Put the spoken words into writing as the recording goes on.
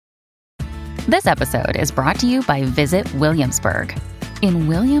This episode is brought to you by Visit Williamsburg. In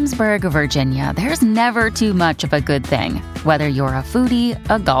Williamsburg, Virginia, there's never too much of a good thing. Whether you're a foodie,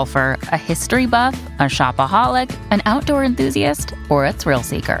 a golfer, a history buff, a shopaholic, an outdoor enthusiast, or a thrill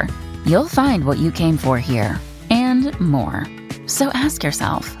seeker, you'll find what you came for here and more. So ask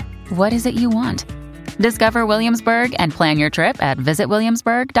yourself, what is it you want? Discover Williamsburg and plan your trip at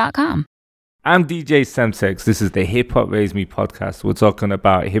visitwilliamsburg.com. I'm DJ Semtex. This is the Hip Hop Raised Me podcast. We're talking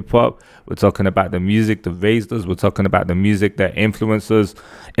about hip hop. We're talking about the music that raised us. We're talking about the music that influences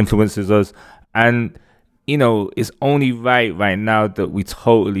us. And, you know, it's only right now that we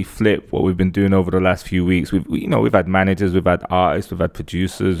totally flip what we've been doing over the last few weeks. We've had managers, we've had artists, we've had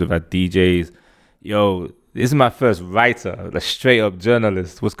producers, we've had DJs. Yo, this is my first writer, a straight up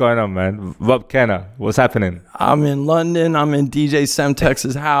journalist. What's going on, man? Rob KENNER, what's happening? I'm in London. I'm in DJ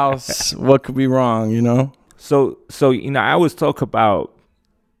Semtex's house. What could be wrong, you know? So I always talk about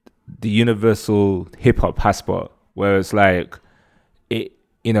the universal hip hop passport, where it's like, if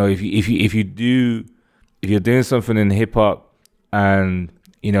you're doing something in hip hop, and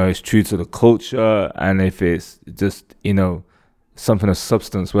it's true to the culture, and if it's just something of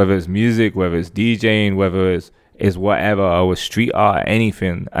substance, whether it's music, whether it's DJing, whether it's whatever, or street art,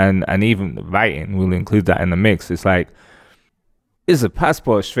 anything, and even writing, we'll include that in the mix. It's like, it's a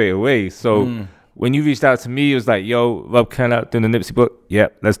passport straight away. So when you reached out to me, it was like, yo, Rob KENNER doing the Nipsey book.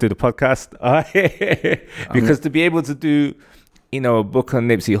 Yep, let's do the podcast. Because to be able to do, a book on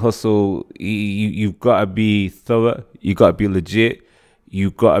Nipsey Hussle, you've got to be thorough. You got to be legit. You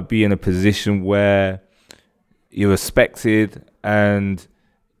got to be in a position where you're respected. And,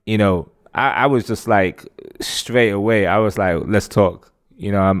 I was just like, straight away, I was like, let's talk.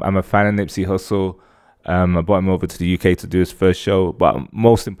 I'm a fan of Nipsey Hussle. I brought him over to the UK to do his first show. But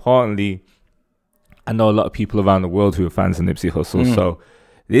most importantly, I know a lot of people around the world who are fans of Nipsey Hussle. So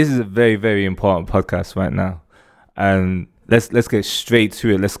this is a very, very important podcast right now. And let's get straight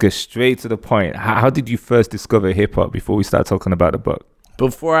to it. Let's get straight to the point. How did you first discover hip-hop before we start talking about the book?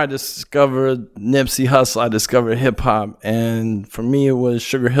 Before I discovered Nipsey Hussle, I discovered hip-hop. And for me, it was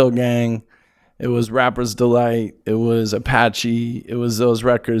Sugar Hill Gang. It was Rapper's Delight. It was Apache. It was those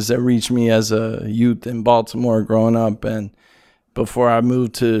records that reached me as a youth in Baltimore growing up. And before I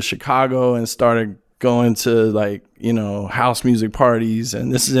moved to Chicago and started going to house music parties,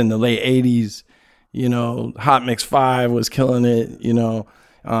 and this is in the late 80s, Hot Mix 5 was killing it,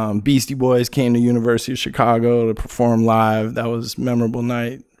 Beastie Boys came to University of Chicago to perform live. That was a memorable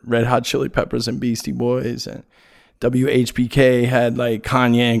night. Red Hot Chili Peppers and Beastie Boys, and WHPK had like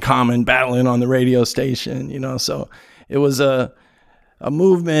Kanye and Common battling on the radio station, so it was a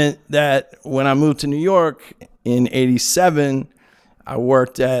movement that when I moved to New York in 87, I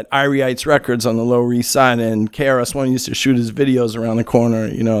worked at Irie Records on the Lower East Side, and KRS-One used to shoot his videos around the corner,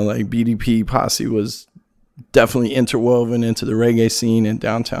 like BDP Posse was definitely interwoven into the reggae scene in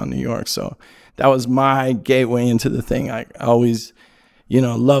downtown New York. So that was my gateway into the thing. I always,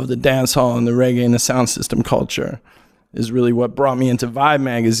 loved the dance hall and the reggae and the sound system culture is really what brought me into Vibe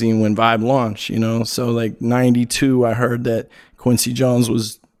magazine when Vibe launched, So like 92, I heard that Quincy Jones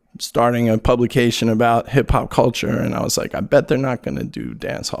was starting a publication about hip hop culture. And I was like, I bet they're not going to do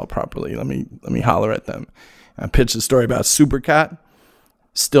dance hall properly. Let me holler at them. I pitched a story about Supercat,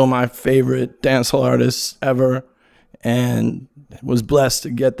 still my favorite dancehall artist ever, and was blessed to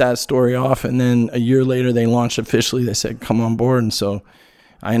get that story off. And then a year later, they launched officially. They said, come on board. And so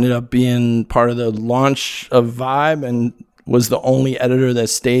I ended up being part of the launch of Vibe and was the only editor that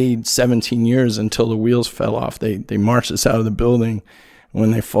stayed 17 years until the wheels fell off. They marched us out of the building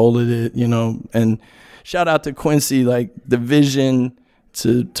when they folded it, and shout out to Quincy, like the vision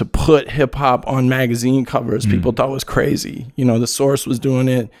to put hip hop on magazine covers, people thought was crazy. The Source was doing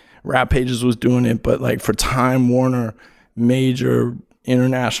it, Rap Pages was doing it, but like for Time Warner, major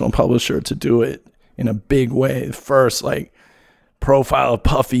international publisher, to do it in a big way. The first like profile of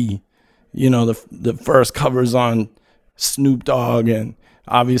Puffy, the first covers on Snoop Dogg, and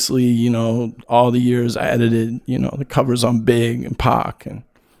obviously, all the years I edited, the covers on Big and Pac and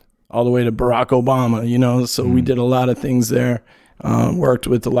all the way to Barack Obama, so we did a lot of things there. Worked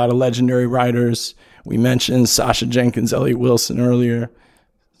with a lot of legendary writers. We mentioned Sasha Jenkins, Elliot Wilson earlier,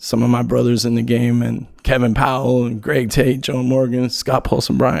 some of my brothers in the game, and Kevin Powell and Greg Tate, Joan Morgan, Scott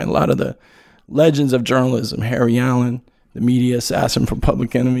Paulson Bryant, a lot of the legends of journalism, Harry Allen, the media assassin from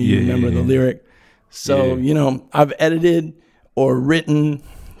Public Enemy, remember the lyric. So, I've edited or written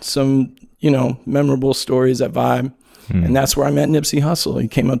some, memorable stories at Vibe. And that's where I met Nipsey Hussle. He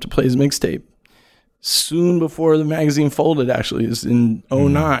came up to play his mixtape soon before the magazine folded, actually. It was in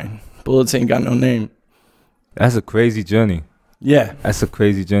 09. Bullets Ain't Got No Name. That's a crazy journey. Yeah. That's a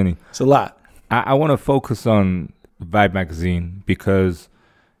crazy journey. It's a lot. I want to focus on Vibe magazine because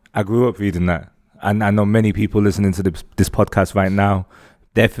I grew up reading that. And I know many people listening to this podcast right now,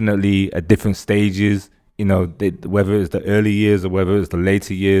 definitely at different stages, you know, whether it's the early years or whether it's the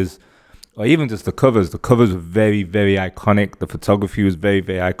later years, or even just the covers. The covers were very, very iconic. The photography was very,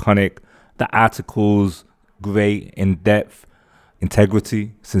 very iconic. The articles, great, in depth,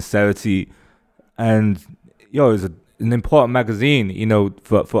 integrity, sincerity. And, it was an important magazine, you know,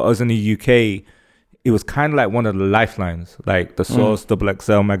 for us in the UK. It was kind of like one of the lifelines, like the Source, Double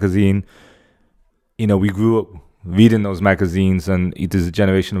XL magazine. You know, we grew up reading those magazines, and there's a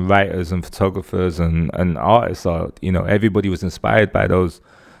generation of writers and photographers and artists. You know, everybody was inspired by those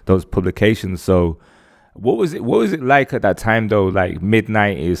publications. So what was it like at that time though, like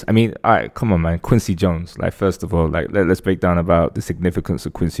mid-90s? I mean, all right, come on, man. Quincy Jones, like, first of all, like, let's break down about the significance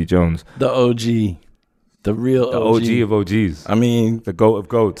of Quincy Jones. The OG. The real OG. The OG of OGs. I mean, the GOAT of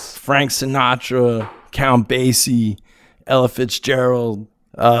GOATs. Frank Sinatra, Count Basie, Ella Fitzgerald,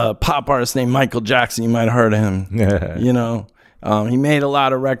 pop artist named Michael Jackson. You might have heard of him. Yeah. You know, he made a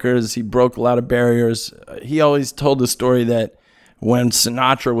lot of records. He broke a lot of barriers. He always told the story that when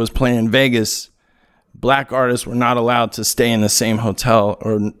Sinatra was playing in Vegas, black artists were not allowed to stay in the same hotel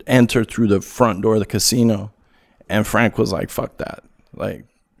or enter through the front door of the casino. And Frank was like, fuck that. Like,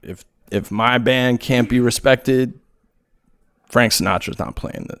 if my band can't be respected, Frank Sinatra's not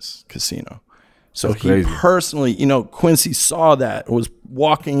playing this casino. So That's he crazy. personally, you know, Quincy saw that, was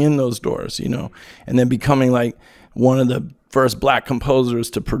walking in those doors, you know, and then becoming like one of the first black composers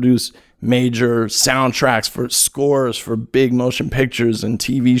to produce major soundtracks for scores for big motion pictures and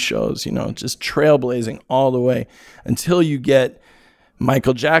TV shows, you know, just trailblazing all the way until you get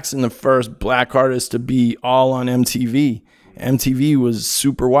Michael Jackson, the first black artist to be all on MTV. MTV was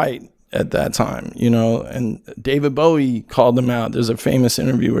super white at that time, you know, and David Bowie called them out. There's a famous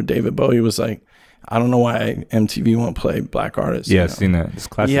interview where David Bowie was like, I don't know why MTV won't play black artists. Yeah, I've seen that. It's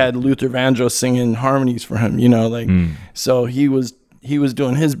classic. He had Luther Vandross singing harmonies for him, you know, like, so he was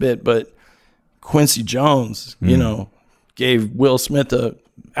doing his bit, but Quincy Jones, you know, gave Will Smith a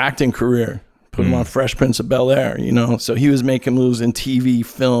acting career, put him on Fresh Prince of Bel-Air, you know, so he was making moves in TV,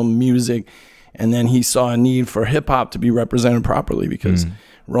 film, music, and then he saw a need for hip hop to be represented properly because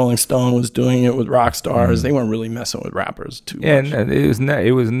Rolling Stone was doing it with rock stars. They weren't really messing with rappers too much. And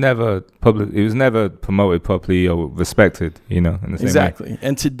it was never public. It was never promoted properly or respected. You know, in the same Exactly. way.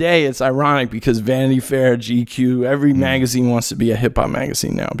 And today it's ironic because Vanity Fair, GQ, every magazine wants to be a hip hop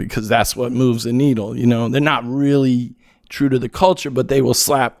magazine now because that's what moves the needle. You know, they're not really true to the culture, but they will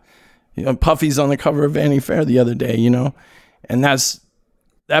slap. You know, Puffy's on the cover of Vanity Fair the other day. You know, and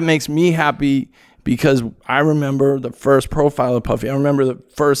that makes me happy. Because I remember the first profile of Puffy. I remember the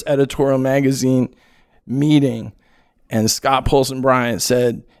first editorial magazine meeting, and Scott Polson Bryant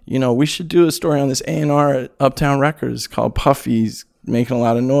said, you know, we should do a story on this A&R at Uptown Records called Puffy's making a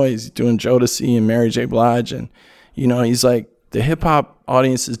lot of noise. He's doing Jodeci and Mary J. Blige. And, you know, he's like, the hip-hop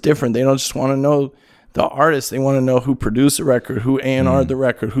audience is different. They don't just want to know the artist. They want to know who produced the record, who A&R'd the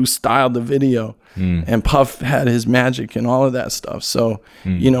record, who styled the video. And Puff had his magic and all of that stuff. So,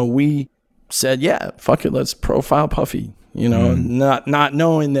 you know, we said, yeah, fuck it, let's profile Puffy, you know, not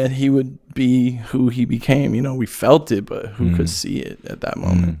knowing that he would be who he became. You know, we felt it, but who could see it at that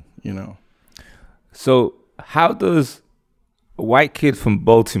moment, you know? So how does a white kid from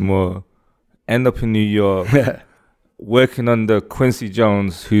Baltimore end up in New York working under Quincy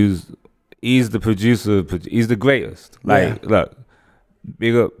Jones, he's the producer, he's the greatest. Like, look,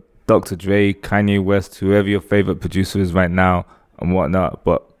 big up Dr. Dre, Kanye West, whoever your favorite producer is right now and whatnot,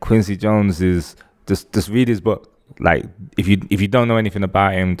 but Quincy Jones is just read his book. Like, if you don't know anything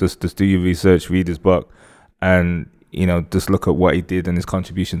about him, just do your research, read his book, and, you know, just look at what he did and his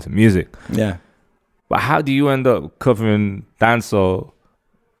contribution to music. Yeah. But how do you end up covering dancehall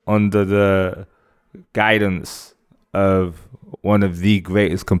under the guidance of one of the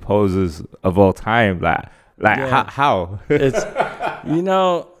greatest composers of all time? How? It's, you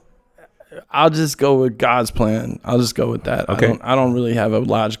know, I'll just go with God's plan. I'll just go with that. Okay. I don't really have a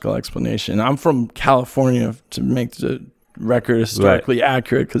logical explanation. I'm from California, to make the record historically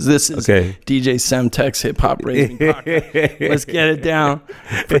accurate, because this is DJ Semtex Hip Hop Raising Podcast. Let's get it down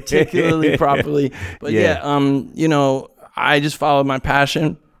particularly properly. But you know, I just followed my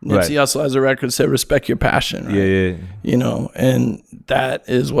passion. Nipsey Hussle has a record said, respect your passion. Right? Yeah. You know, and that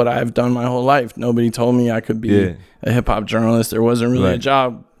is what I've done my whole life. Nobody told me I could be a hip hop journalist. There wasn't really a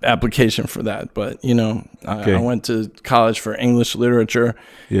job application for that, but you know, I went to college for English literature.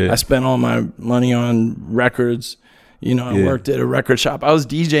 I spent all my money on records. You know, I worked at a record shop. I was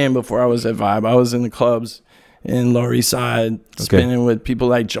DJing before I was at Vibe. I was in the clubs, in Lower East Side, spinning with people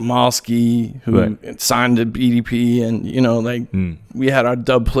like Jamalski, who signed to BDP, and we had our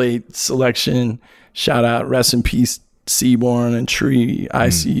dub plate selection. Shout out, rest in peace, Seaborn and Tree,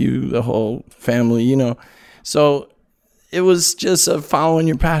 ICU, the whole family. So it was just a following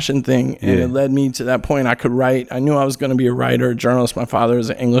your passion thing, and it led me to that point. I could write. I knew I was going to be a writer, a journalist. My father is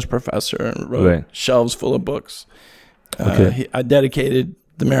an English professor and wrote shelves full of books. I dedicated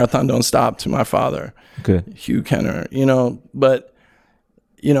The Marathon Don't Stop to my father, Hugh Kenner, but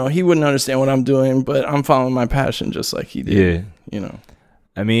he wouldn't understand what I'm doing, but I'm following my passion just like he did.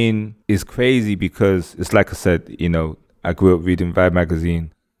 I mean, it's crazy because it's like I said, I grew up reading Vibe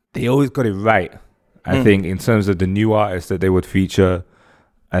magazine. They always got it right. I think in terms of the new artists that they would feature,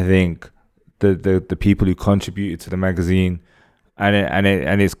 I think the people who contributed to the magazine,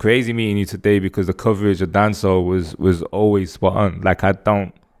 and it's crazy meeting you today because the coverage of dancehall was always spot on. Like I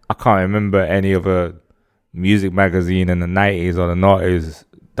can't remember any other music magazine in the 90s or the 90s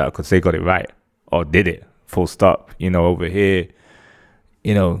that I could say got it right or did it full stop. Over here,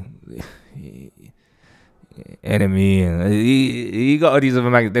 Enemy and you got all these other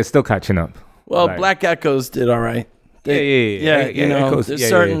magazines. They're still catching up. Well, Black Echoes did all right. Echoes, there's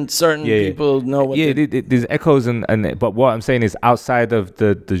certain people know what. There's Echoes but what I'm saying is outside of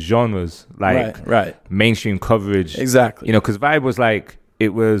the genres, like mainstream coverage. Exactly. Because Vibe was like it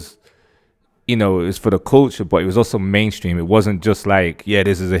was for the culture, but it was also mainstream. It wasn't just like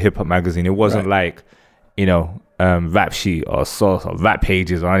this is a hip hop magazine. It wasn't like Rap Sheet or Source or Rap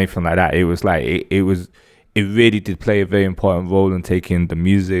Pages or anything like that. It was like it really did play a very important role in taking the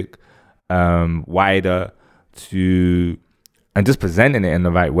music wider and just presenting it in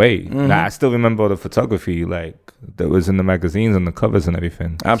the right way. Like, I still remember the photography that was in the magazines and the covers and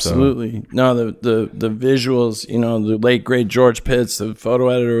everything. Absolutely. No, the visuals, the late great George Pitts, the photo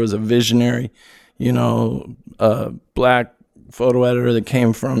editor, was a visionary, a black photo editor that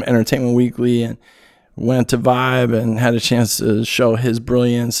came from Entertainment Weekly and went to Vibe and had a chance to show his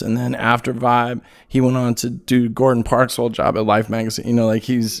brilliance. And then after Vibe, he went on to do Gordon Parks' whole job at Life magazine.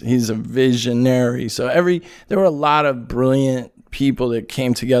 He's a visionary. So there were a lot of brilliant people that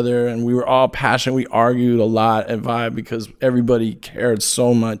came together, and we were all passionate. We argued a lot at Vibe because everybody cared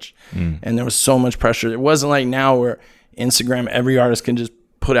so much, and there was so much pressure. It wasn't like now where Instagram, every artist can just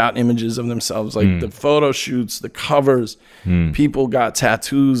put out images of themselves, like the photo shoots, the covers. People got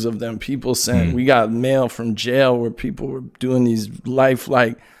tattoos of them. People sent. We got mail from jail where people were doing these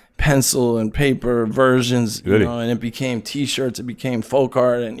lifelike pencil and paper versions, and it became T-shirts, it became folk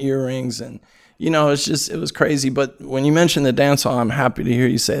art and earrings, and it was crazy. But when you mentioned the dancehall, I'm happy to hear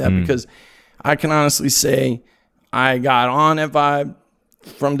you say that because I can honestly say I got on at Vibe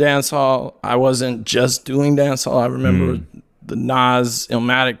from dancehall. I wasn't just doing dancehall. I remember the Nas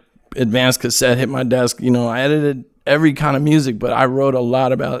Illmatic advanced cassette hit my desk. I edited every kind of music, but I wrote a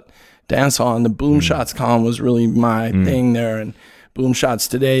lot about dancehall, and the Boom Shots column was really my thing there. And Boom Shots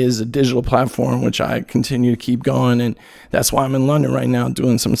today is a digital platform, which I continue to keep going. And that's why I'm in London right now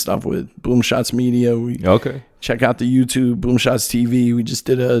doing some stuff with Boom Shots Media. Check out the YouTube, Boom Shots TV. We just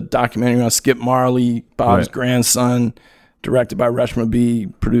did a documentary on Skip Marley, Bob's grandson, directed by Reshma B,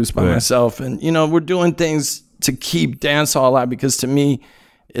 produced by myself. And, we're doing things to keep dancehall alive, because to me,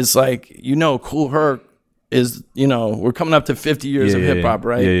 it's like, Kool Herc is, we're coming up to 50 years of hip hop,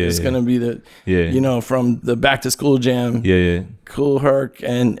 right? It's going to be the, from the Back to School Jam, Kool Herc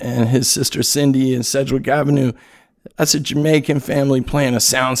and his sister Cindy and Sedgwick Avenue. That's a Jamaican family playing a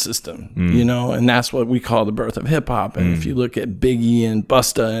sound system, and that's what we call the birth of hip hop. And if you look at Biggie and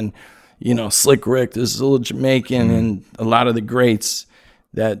Busta and, Slick Rick, there's a little Jamaican and a lot of the greats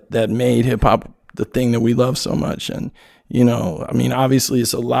that made hip hop the thing that we love so much. And obviously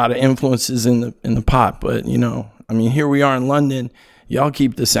it's a lot of influences in the pot, but here we are in London. Y'all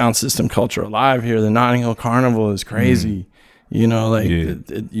keep the sound system culture alive here. The Notting Hill Carnival is crazy.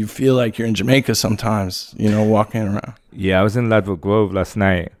 You feel like you're in Jamaica sometimes, walking around. I was in Ladbroke Grove last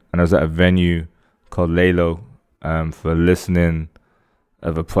night, and I was at a venue called Lalo for listening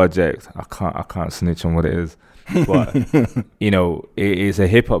of a project. I can't snitch on what it is, but it's a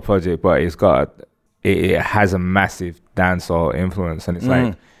hip hop project, but it has a massive dancehall influence, and it's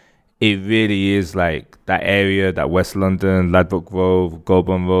like it really is like that area, that West London, Ladbroke Grove,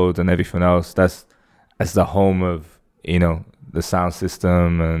 Goulburn Road, and everything else. That's the home of the sound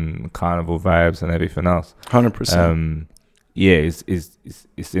system and carnival vibes and everything else. 100%.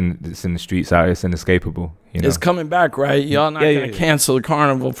 It's in the streets out. It's inescapable. It's coming back, right? Y'all not gonna cancel the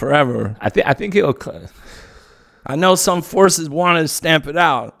carnival forever. I think it'll. I know some forces want to stamp it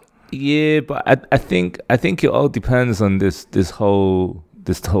out. Yeah, but I think it all depends on this whole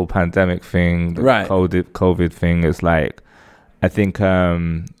this whole pandemic thing, the Right. COVID thing. It's like, I think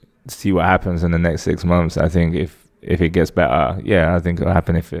see what happens in the next 6 months. I think if it gets better, I think it'll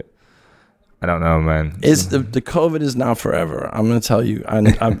happen. I don't know, man. It's the COVID is not forever. I'm gonna tell you.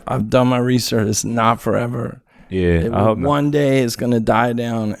 I've done my research. It's not forever. Yeah, I hope not. One day it's gonna die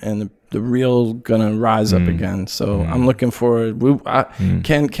down, and the real gonna rise up again. So I'm looking forward.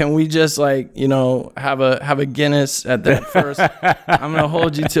 Can we just like have a Guinness at that first? I'm gonna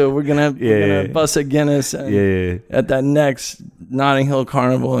hold you to it. We're gonna bust a Guinness at that next Notting Hill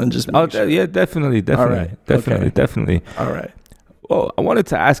Carnival and just yeah, definitely, All right. definitely. All right. Well, I wanted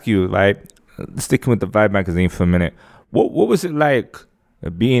to ask you, like, sticking with the Vibe magazine for a minute, what was it like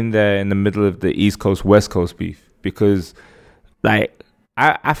being there in the middle of the East Coast West Coast beef? Because like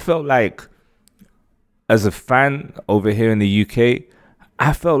I felt like, as a fan over here in the UK,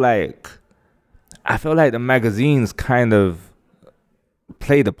 I felt like the magazines kind of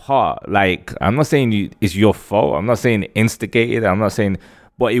played a part. Like, I'm not saying it's your fault. I'm not saying instigated. I'm not saying,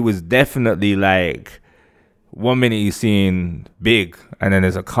 but it was definitely like, 1 minute you're seeing Big, and then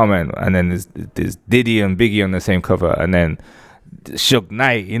there's a comment, and then there's Diddy and Biggie on the same cover, and then Suge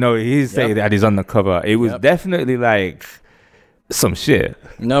Knight, he's saying that he's on the cover. It was definitely like some shit.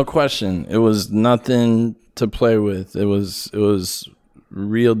 No question. It was nothing to play with. It was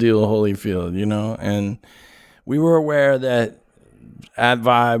real deal Holyfield, and we were aware that at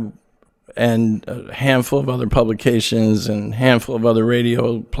Vibe and a handful of other publications and a handful of other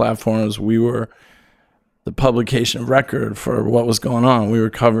radio platforms, we were the publication of record for what was going on. We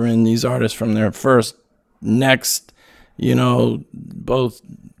were covering these artists from their first, next, both,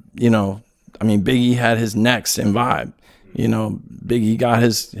 Biggie had his next in Vibe. Biggie got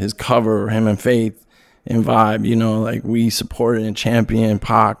his cover, him and Faith in Vibe, like we supported and championed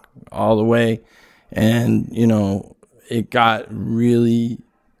Pac all the way. And, it got really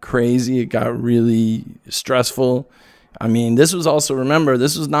crazy. It got really stressful. I mean, this was also, remember,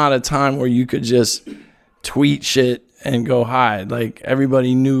 this was not a time where you could just tweet shit and go hide. Like,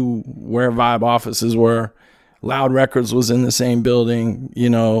 everybody knew where Vibe offices were. Loud Records was in the same building,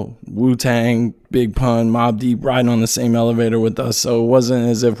 Wu-Tang, Big Pun, Mobb Deep riding on the same elevator with us. So it wasn't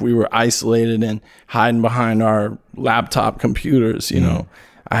as if we were isolated and hiding behind our laptop computers,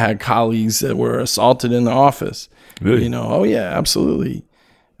 I had colleagues that were assaulted in the office. Really? Oh yeah, absolutely.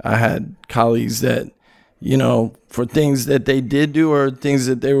 I had colleagues that, for things that they did do or things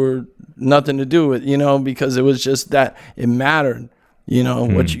that they were nothing to do with, because it was just that it mattered.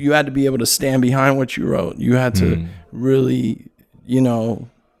 What you had to be able to stand behind what you wrote. You had to really,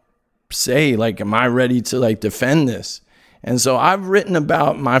 say, like, am I ready to like defend this? And so I've written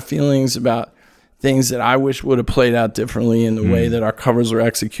about my feelings about things that I wish would have played out differently in the way that our covers were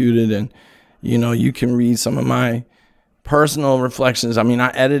executed. And, you can read some of my personal reflections. I mean, I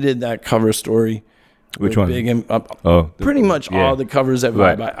edited that cover story. Which one? Big and pretty much all the covers that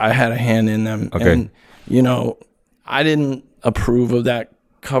Vibe, I had a hand in them. Okay. And, I didn't approve of that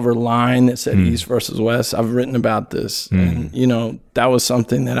cover line that said East versus West. I've written about this. And, that was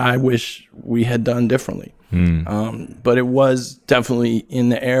something that I wish we had done differently. But it was definitely in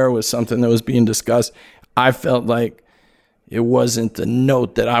the air, was something that was being discussed. I felt like it wasn't the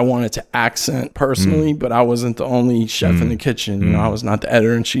note that I wanted to accent personally, but I wasn't the only chef in the kitchen. I was not the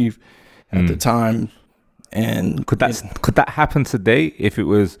editor-in-chief at the time. And could that happen today if it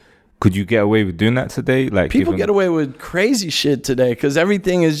was? Could you get away with doing that today? Like, people get away with crazy shit today because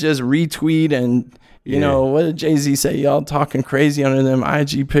everything is just retweet and what did Jay-Z say? Y'all talking crazy under them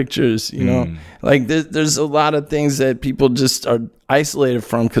IG pictures. Like there's a lot of things that people just are isolated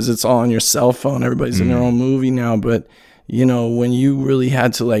from because it's all on your cell phone. Everybody's in their own movie now. But when you really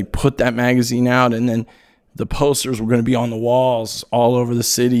had to like put that magazine out and then the posters were going to be on the walls all over the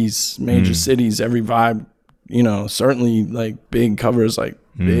cities, major cities, every Vibe. Certainly like big covers like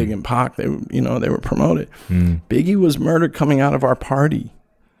Big and Pac, they were promoted. Biggie was murdered coming out of our party.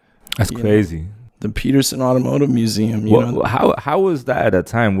 That's crazy. The Peterson Automotive Museum. How was that at that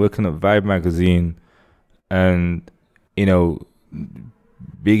time working at Vibe magazine, and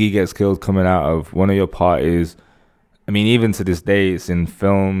Biggie gets killed coming out of one of your parties? I mean, even to this day, it's in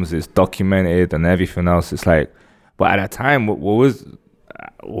films, it's documented, and everything else. It's like, but at that time, what was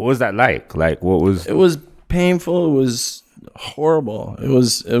that like? Like, what was? It was painful. It was horrible. It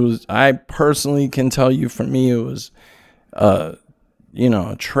was. I personally can tell you, for me, it was, a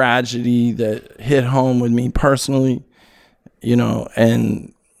tragedy that hit home with me personally.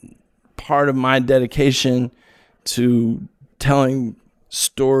 And part of my dedication to telling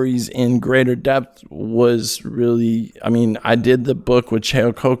stories in greater depth was really, I did the book with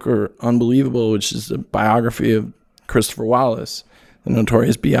Cheo Coker, Unbelievable, which is a biography of Christopher Wallace. the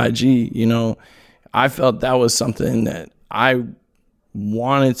Notorious B.I.G., you know, I felt that was something that I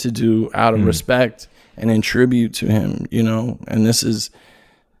wanted to do out of respect and in tribute to him, you know, and this is,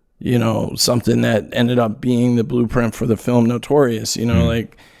 you know, something that ended up being the blueprint for the film Notorious, you know,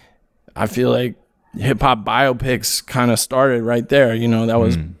 like I feel like hip hop biopics kind of started right there, you know, that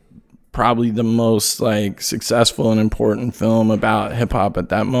was probably the most like successful and important film about hip hop at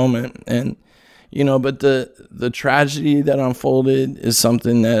that moment. And, you know, but the tragedy that unfolded is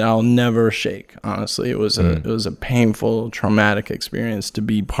something that I'll never shake. Honestly, it was a painful, traumatic experience to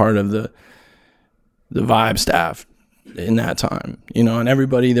be part of the Vibe staff in that time, you know, and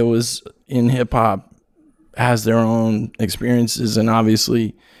everybody that was in hip hop has their own experiences. And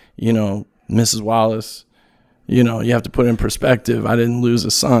obviously, you know, Mrs. Wallace, you know, you have to put in perspective. I didn't lose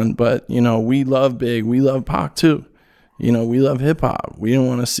a son, but, you know, we love Big. We love Pac too. You know, we love hip hop. We didn't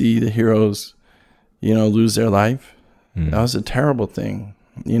want to see the heroes, you know, lose their life. That was a terrible thing,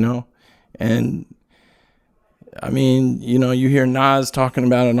 you know? And I mean, you know, you hear Nas talking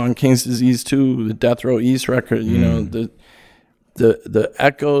about it on King's Disease 2, the Death Row East record, you know, the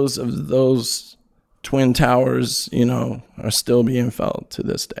echoes of those twin towers, you know, are still being felt to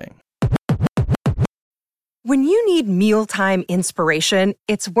this day. When you need mealtime inspiration,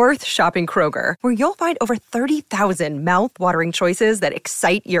 it's worth shopping Kroger, where you'll find over 30,000 mouth-watering choices that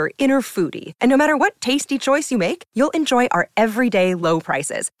excite your inner foodie. And no matter what tasty choice you make, you'll enjoy our everyday low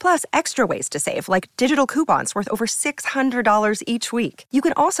prices, plus extra ways to save, like digital coupons worth over $600 each week. You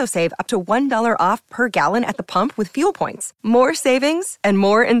can also save up to $1 off per gallon at the pump with fuel points. More savings and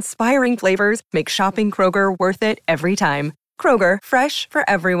more inspiring flavors make shopping Kroger worth it every time. Kroger, fresh for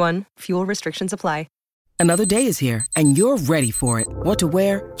everyone. Fuel restrictions apply. Another day is here, and you're ready for it. What to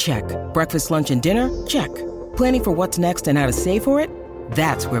wear? Check. Breakfast, lunch, and dinner? Check. Planning for what's next and how to save for it?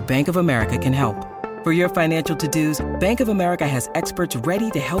 That's where Bank of America can help. For your financial to-dos, Bank of America has experts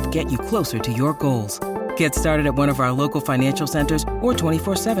ready to help get you closer to your goals. Get started at one of our local financial centers or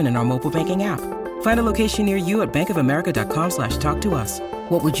 24/7 in our mobile banking app. Find a location near you at bankofamerica.com/talktous.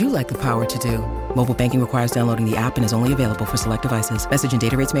 What would you like the power to do? Mobile banking requires downloading the app and is only available for select devices. Message and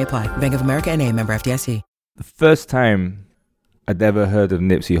data rates may apply. Bank of America N.A., member FDIC. The first time I'd ever heard of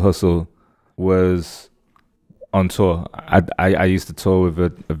Nipsey Hussle was on tour. I used to tour with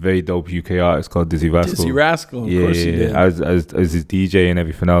a very dope UK artist called Dizzy Rascal. Dizzy Rascal, of course you did. I was his DJ and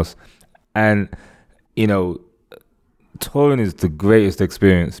everything else. And, you know, touring is the greatest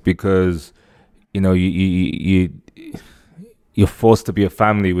experience because, you know, you're forced to be a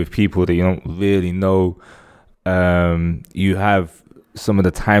family with people that you don't really know. You have some of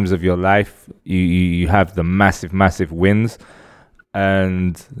the times of your life. You have the massive wins,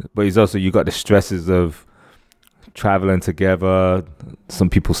 but it's also, you got the stresses of traveling together. Some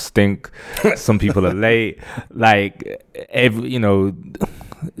people stink, some people are late. Like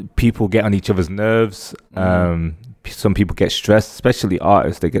people get on each other's nerves. Some people get stressed, especially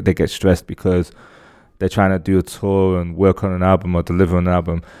artists. They get stressed because they're trying to do a tour and work on an album or deliver an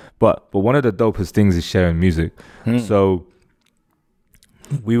album. But one of the dopest things is sharing music. So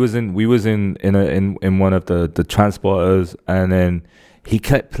we was in one of the transporters, and then he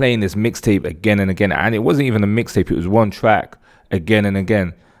kept playing this mixtape again and again, and it wasn't even a mixtape; it was one track again and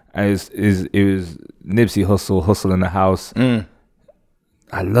again. And it was Nipsey Hussle in the house.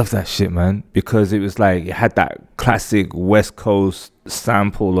 I love that shit, man, because it was like it had that classic West Coast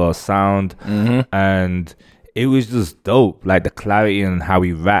sample or sound, and it was just dope, like the clarity and how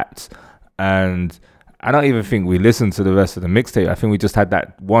he rapped. And I don't even think we listened to the rest of the mixtape. I think we just had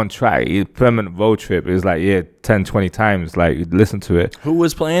that one track, Permanent Road Trip. It was like, 10, 20 times, like, you'd listen to it. Who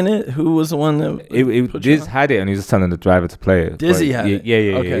was playing it? Who was the one that Diz had it, and he was just telling the driver to play it. Dizzy had it?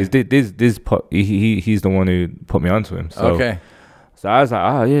 Yeah. Okay. He's the one who put me onto him. So, okay. So I was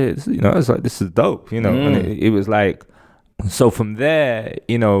like, it's like, this is dope, And it was like, so from there,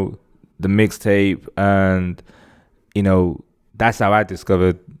 the mixtape, and, that's how I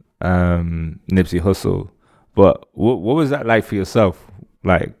discovered Nipsey Hussle. But what was that like for yourself?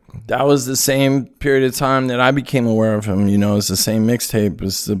 Like, that was the same period of time that I became aware of him. It's the same mixtape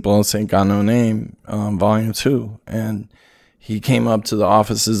as the Bullets Ain't Got No Name, Volume 2. And he came up to the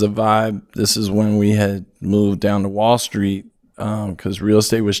offices of Vibe. This is when we had moved down to Wall Street, because real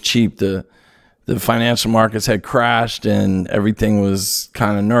estate was cheap. The financial markets had crashed and everything was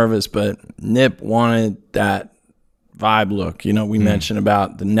kind of nervous, but Nip wanted that Vibe look. We mentioned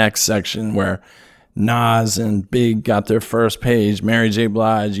about the next section where Nas and Big got their first page, Mary J.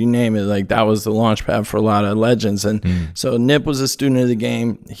 Blige, you name it. Like, that was the launch pad for a lot of legends. And so Nip was a student of the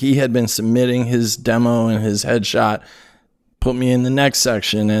game. He had been submitting his demo and his headshot put me in the next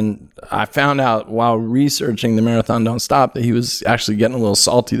section. And I found out while researching the Marathon Don't Stop that he was actually getting a little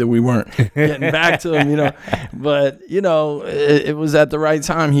salty that we weren't getting back to him, But, it was at the right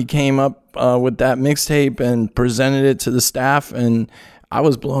time. He came up with that mixtape and presented it to the staff, and I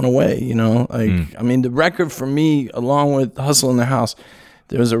was blown away, I mean, the record for me, along with Hussle in the House,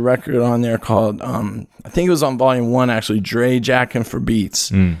 there was a record on there called, I think it was on volume 1, actually, Dre Jackin' for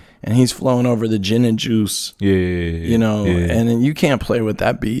Beats. And he's flowing over the gin and juice, and you can't play with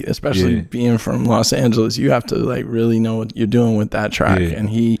that beat, especially being from Los Angeles. You have to really know what you're doing with that track. And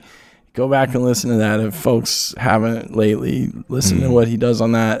he, go back and listen to that if folks haven't lately. Listen to what he does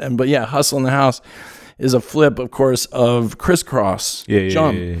on that. But Hussle in the House is a flip, of course, of Crisscross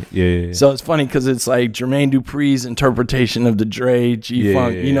Jump. So it's funny because it's like Jermaine Dupri's interpretation of the Dre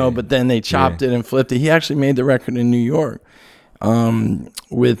G-Funk, but then they chopped it and flipped it. He actually made the record in New York.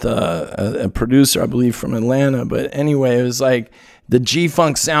 With a producer, I believe, from Atlanta. But anyway, it was like the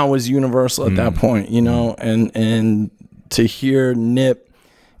G-Funk sound was universal at that point, and to hear Nip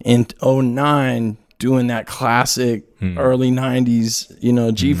in 2009 doing that classic early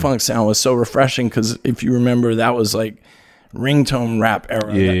 90s, G-Funk sound was so refreshing because if you remember, that was like ringtone rap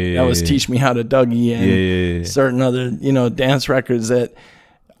era. That was Teach Me How to Dougie and certain other, dance records that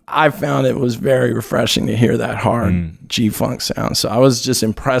I found it was very refreshing to hear that hard G-Funk sound. So I was just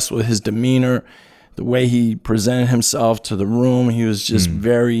impressed with his demeanor, the way he presented himself to the room. He was just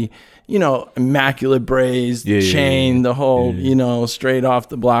very, immaculate braids, chain, the whole, straight off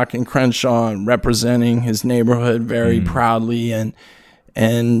the block in Crenshaw, and representing his neighborhood very proudly, and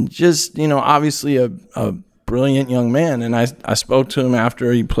just, obviously a brilliant young man. And I spoke to him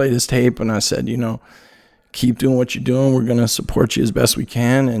after he played his tape, and I said, keep doing what you're doing. We're going to support you as best we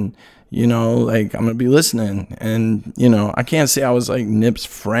can. And, I'm going to be listening. And, I can't say I was like Nip's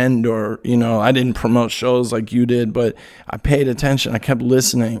friend or, I didn't promote shows like you did, but I paid attention. I kept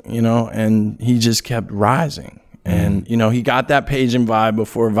listening, and he just kept rising. And, he got that page in Vibe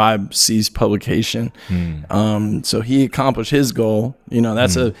before Vibe ceased publication. So he accomplished his goal.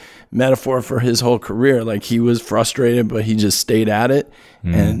 That's a metaphor for his whole career. Like, he was frustrated, but he just stayed at it.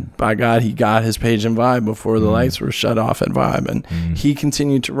 And by God, he got his page in Vibe before the lights were shut off at Vibe. And he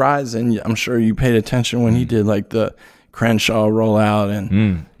continued to rise. And I'm sure you paid attention when he did like the Crenshaw rollout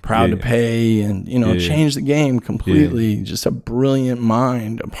and Proud to Pay and, changed the game completely. Just a brilliant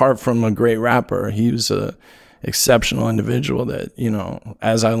mind. Apart from a great rapper, he was a exceptional individual that,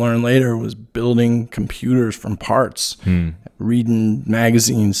 as I learned later, was building computers from parts, reading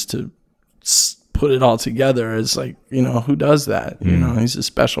magazines to put it all together. It's like, who does that? He's a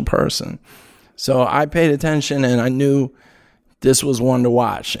special person. So I paid attention, and I knew this was one to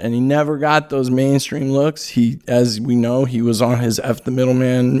watch. And he never got those mainstream looks. He, as we know, he was on his F the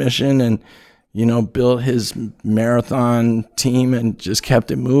Middleman mission and, built his marathon team and just kept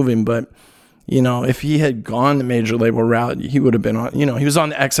it moving. But if he had gone the major label route, he would have been on, he was on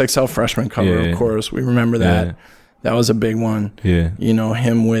the XXL freshman cover, of course. We remember that. That was a big one.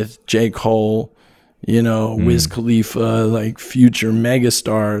 Him with J. Cole, Wiz Khalifa, like future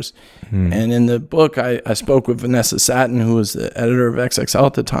megastars. And in the book, I spoke with Vanessa Satin, who was the editor of XXL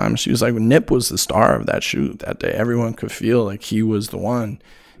at the time. She was like, Nip was the star of that shoot that day. Everyone could feel like he was the one,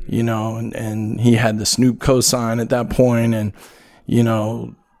 and he had the Snoop cosign at that point, and,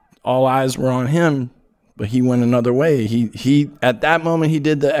 all eyes were on him, but he went another way. He at that moment he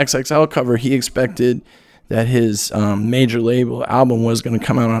did the XXL cover. He expected that his major label album was going to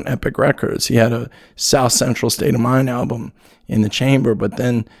come out on Epic Records. He had a South Central State of Mind album in the chamber, but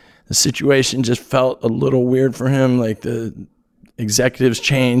then the situation just felt a little weird for him. Like the executives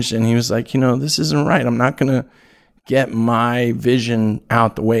changed, and he was like, this isn't right. I'm not going to get my vision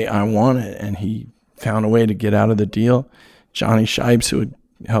out the way I want it. And he found a way to get out of the deal. Johnny Shipes, who had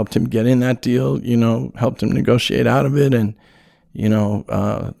helped him get in that deal, helped him negotiate out of it. And,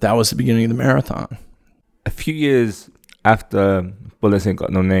 that was the beginning of the marathon. A few years after Bullets Ain't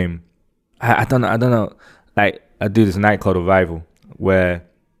Got No Name, I don't know. Like, I do this night called Revival, where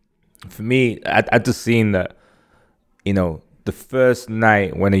for me, I just seen that, the first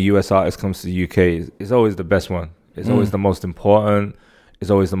night when a US artist comes to the UK is always the best one. It's always the most important. It's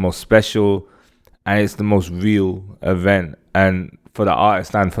always the most special. And it's the most real event. And for the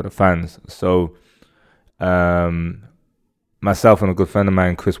artist and for the fans. So myself and a good friend of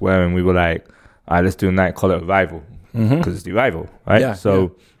mine, Chris Waring, we were like, all right, let's do a night, call it Revival. Because it's the Revival, right? Yeah,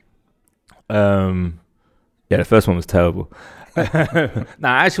 so, the first one was terrible. Now,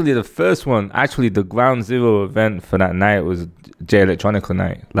 actually, the ground zero event for that night was J Electronica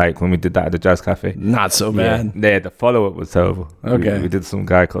night, like when we did that at the Jazz Cafe. Not so bad. Yeah, the follow-up was terrible. Okay. We did some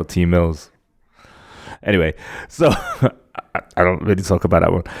guy called T Mills. Anyway, so I don't really talk about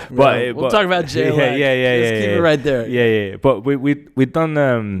that one. But we'll talk about J. Yeah. Keep it right there. Yeah. But we've done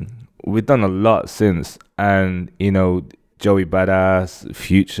a lot since, and you know, Joey Badass,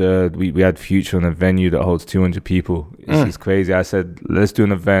 Future. We had Future in a venue that holds 200 people. It's crazy. I said, let's do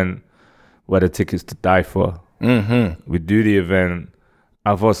an event where the tickets to die for. We do the event.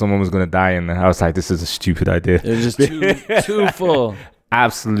 I thought someone was gonna die in there. I was like, this is a stupid idea. It was just too full.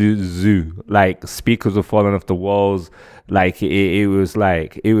 Absolute zoo. Like speakers were falling off the walls. Like it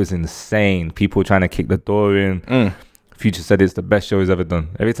was insane. People trying to kick the door in. Future said it's the best show he's ever done.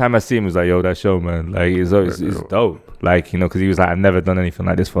 Every time I see him, he's like, yo, that show, man. Like it's dope. Like, you know, because he was like, I've never done anything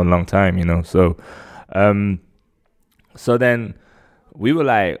like this for a long time, you know. So so then we were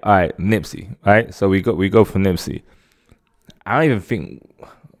like, all right, Nipsey, right? So we go for Nipsey. I don't even think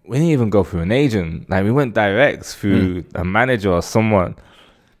we didn't even go through an agent. Like we went direct through a manager or someone.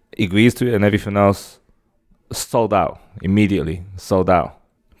 He agrees to it and everything else. Sold out immediately. Sold out.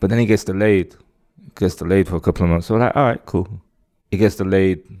 But then he gets delayed. Gets delayed for a couple of months. So we're like, all right, cool. It gets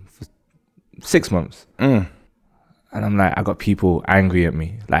delayed for 6 months. And I'm like, I got people angry at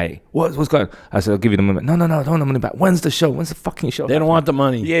me. Like, what's going on? I said, I'll give you the money. No, I don't want the money back. When's the show? When's the fucking show? They don't want the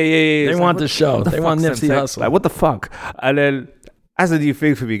money. Yeah. They want the show. They want Nipsey Hussle. Like, what the fuck? And then, as do you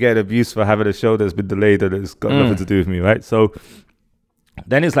think for me getting abused for having a show that's been delayed and it's got nothing to do with me, right? So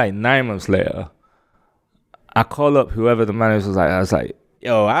then it's like 9 months later. I call up whoever the manager was. I was like,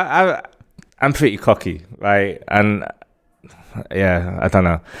 yo, I'm pretty cocky, right? And yeah, I don't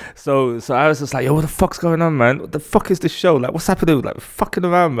know. So I was just like, yo, what the fuck's going on, man? What the fuck is this show? Like, what's happening? Like, fucking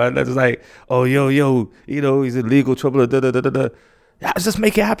around, man. They're just like, oh, yo, you know, he's in legal trouble. Yeah, just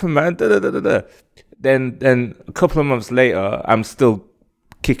make it happen, man. Then a couple of months later, I'm still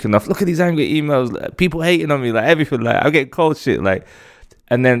kicking off. Look at these angry emails. People hating on me, like everything. Like, I get cold shit. Like,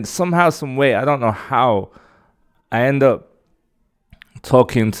 and then somehow, some way, I don't know how, I end up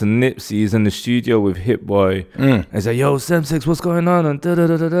talking to Nipsey. He's in the studio with Hit Boy. He's like, yo, Sem6, what's going on? And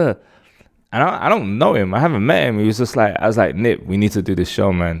And I don't know him. I haven't met him. He was just like, I was like, Nip, we need to do this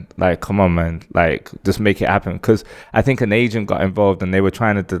show, man. Like, come on, man. Like, just make it happen. Because I think an agent got involved and they were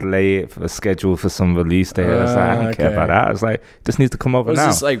trying to delay it for a schedule for some release day. I was like, I don't care about that. I was like, this needs to come over now.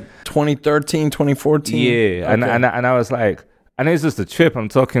 Was this like 2013, 2014? Yeah. Okay. And I was like, and it was just a trip. I'm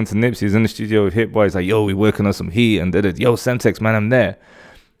talking to Nipsey. He's in the studio with Hit Boy. He's like, yo, we working on some heat. And yo, Sem6, man, I'm there.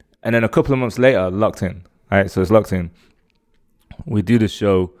 And then a couple of months later, locked in. All right, so it's locked in. We do the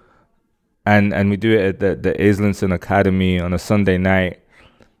show. And we do it at the Islington Academy on a Sunday night.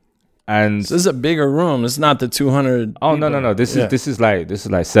 And so this is a bigger room. It's not the 200. Oh, people. No. This is like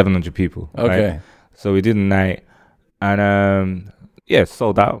 700 people. Okay. Right? So we did a night, and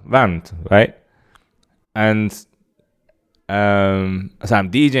sold out, rammed, right? And so I'm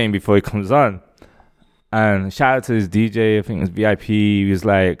DJing before he comes on, and shout out to this DJ. I think it was VIP. He was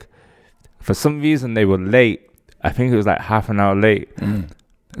like, for some reason they were late. I think it was like half an hour late.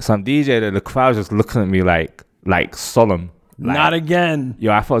 So I'm DJ, the crowd just looking at me like solemn. Like, not again.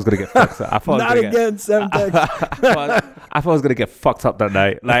 Yo, I thought I was gonna get fucked up. Not again, Sem6. I thought I was gonna get fucked up that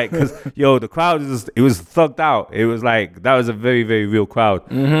night. Like, cause the crowd it was thugged out. It was like, that was a very, very real crowd.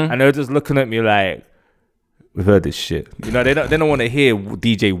 And they were just looking at me like, we've heard this shit. You know, they don't want to hear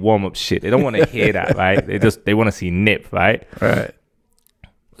DJ warm up shit. They don't want to hear that, right? They want to see Nip, right? Right.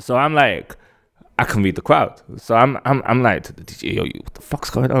 So I'm like, I can read the crowd. So I'm like to the DJ, yo, what the fuck's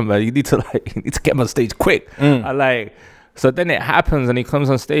going on, man? You need to get him on stage quick. So then it happens and he comes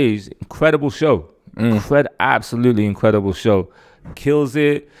on stage. Incredible show. Absolutely incredible show. Kills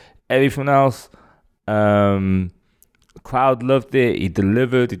it. Everything else. Crowd loved it. He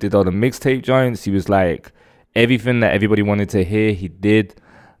delivered. He did all the mixtape joints. He was like, everything that everybody wanted to hear, he did.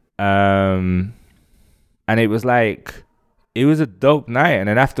 And it was like, it was a dope night. And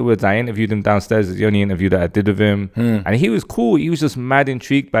then afterwards, I interviewed him downstairs. It's the only interview that I did with him. And he was cool. He was just mad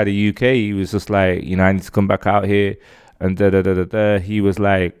intrigued by the UK. He was just like, you know, I need to come back out here. And He was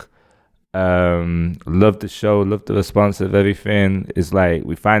like, loved the show, loved the response of everything. It's like,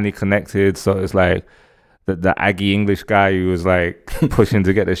 we finally connected. So it's like, the Aggie English guy who was like pushing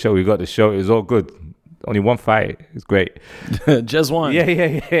to get the show. We got the show. It was all good. Only one fight. It's great. Just one. Yeah.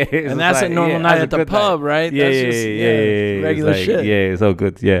 And that's like, a normal night at the pub, night. Right? Yeah, that's just, regular shit. Yeah, it's all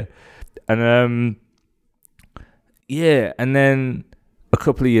good. Yeah. And and then a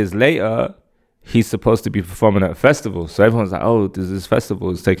couple of years later, he's supposed to be performing at a festival. So everyone's like, oh, there's this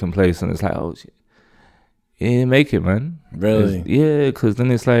festival is taking place. And it's like, oh, shit. Yeah, make it, man. Really? Because then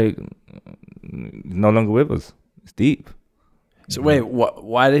it's like, no longer with us. It's deep. So wait,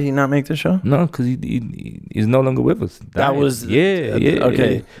 why did he not make the show? No, because he's no longer with us. That was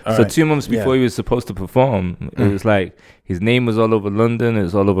okay. All so right. 2 months before he was supposed to perform, it was like his name was all over London. It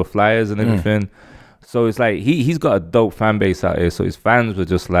was all over flyers and everything. So it's like he's got a dope fan base out here. So his fans were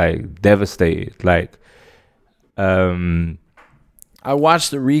just like devastated. Like, I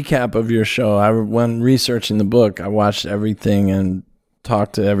watched the recap of your show. When researching the book, I watched everything and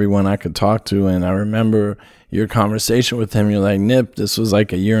talked to everyone I could talk to, and I remember your conversation with him. You're like, Nip, this was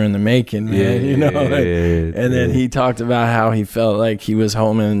like a year in the making, man. And then he talked about how he felt like he was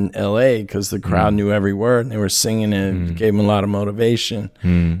home in LA because the crowd knew every word and they were singing it. It gave him a lot of motivation,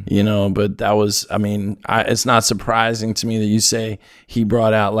 but that was, I mean, it's not surprising to me that you say he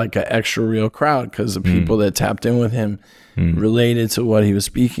brought out like an extra real crowd because the people that tapped in with him related to what he was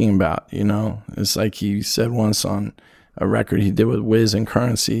speaking about. It's like he said once on a record he did with Wiz and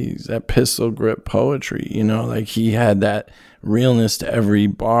Currency, that pistol grip poetry, like he had that realness to every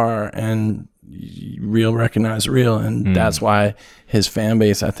bar, and real recognize real, and that's why his fan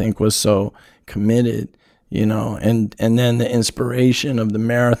base, I think, was so committed, and then the inspiration of the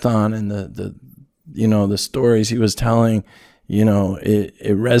marathon and the stories he was telling, it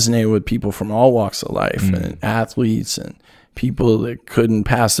resonated with people from all walks of life, and athletes and people that couldn't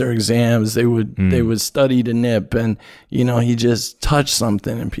pass their exams. They would study to Nip, and he just touched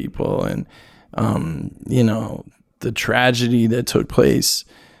something in people. And the tragedy that took place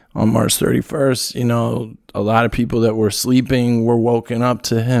on March 31st, a lot of people that were sleeping were woken up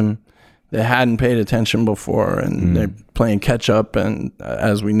to him that hadn't paid attention before, and they're playing catch up. And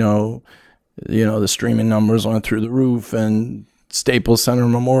as we know, the streaming numbers went through the roof, and Staples Center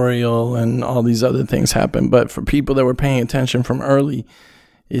Memorial and all these other things happened. But for people that were paying attention from early,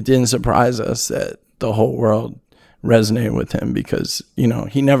 it didn't surprise us that the whole world resonated with him, because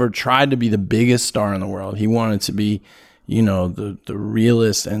he never tried to be the biggest star in the world. He wanted to be the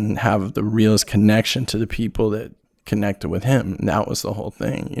realest and have the realest connection to the people that connected with him, and that was the whole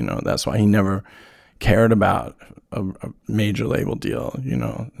thing. That's why he never cared about a major label deal.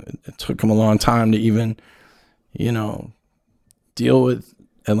 It took him a long time to even deal with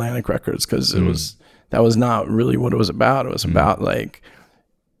Atlantic Records, because that was not really what it was about. It was about like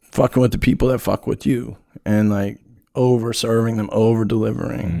fucking with the people that fuck with you, and like over serving them, over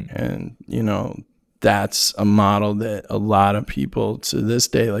delivering. And that's a model that a lot of people to this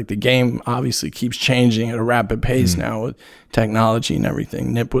day, like the game obviously keeps changing at a rapid pace now with technology and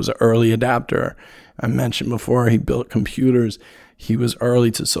everything. Nip was an early adapter. I mentioned before, he built computers. He was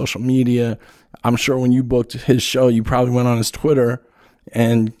early to social media. I'm sure when you booked his show, you probably went on his Twitter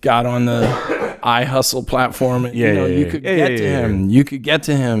and got on the Hussle platform. And, you could get to him. You could get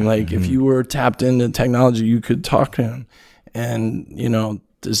to him. Like if you were tapped into technology, you could talk to him. And,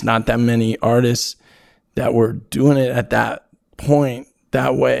 there's not that many artists that were doing it at that point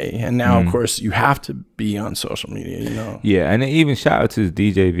that way. And now, of course, you have to be on social media, Yeah, and even shout out to his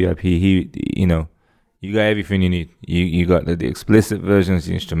DJ VIP. He, you got everything you need. You got the explicit versions,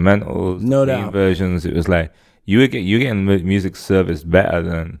 the instrumentals, no the doubt versions. It was like you're getting music service better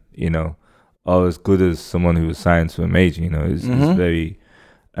than or as good as someone who was signed to a major. It's very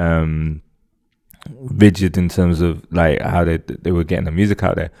rigid in terms of like how they were getting the music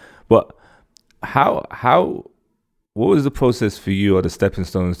out there. But what was the process for you, or the stepping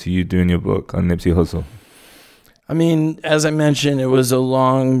stones to you doing your book on Nipsey Hussle? I mean, as I mentioned, it was a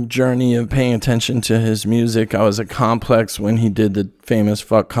long journey of paying attention to his music. I was at Complex when he did the famous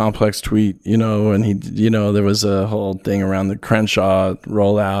 "fuck Complex" tweet, and he, there was a whole thing around the Crenshaw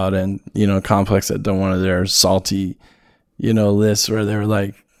rollout, and, Complex had done one of their salty, lists where they were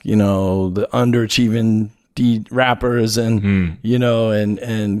like, the underachieving rappers, and,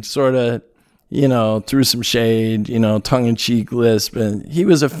 and sort of, threw some shade, tongue-in-cheek list, but he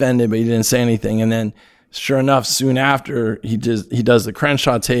was offended, but he didn't say anything. And then sure enough, soon after, he does the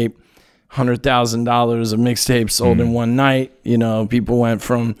Crenshaw tape, $100,000 of mixtapes sold in one night. People went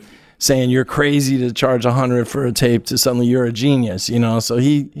from saying you're crazy to charge $100 for a tape to suddenly you're a genius. So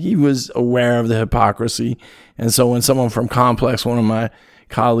he was aware of the hypocrisy. And so when someone from Complex, one of my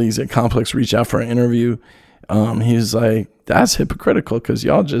colleagues at Complex, reached out for an interview, he was like, that's hypocritical because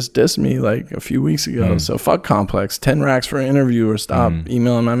y'all just dissed me like a few weeks ago. So fuck Complex, 10 racks for an interview, or stop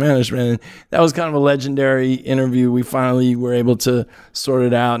emailing my management. And that was kind of a legendary interview. We finally were able to sort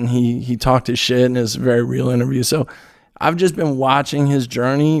it out, and he talked his shit, and it's a very real interview. So I've just been watching his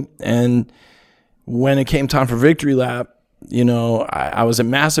journey. And when it came time for Victory Lap, I was at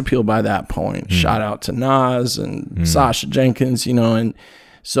Mass Appeal by that point. Shout out to Nas and Sasha Jenkins, and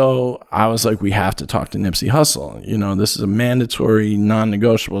so I was like, we have to talk to Nipsey Hussle. This is a mandatory,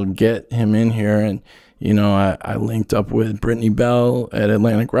 non-negotiable. Get him in here. And, I linked up with Brittany Bell at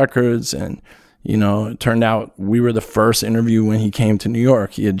Atlantic Records, and, it turned out we were the first interview when he came to New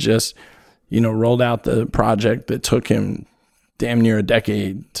York. He had just, rolled out the project that took him damn near a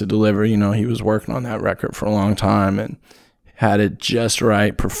decade to deliver. He was working on that record for a long time and had it just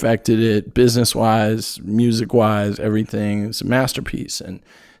right, perfected it business-wise, music-wise, everything. It's a masterpiece. And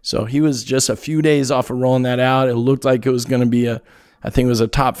so he was just a few days off of rolling that out. It looked like it was going to be I think it was a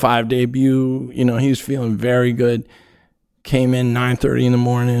top 5 debut. He was feeling very good. Came in 9:30 in the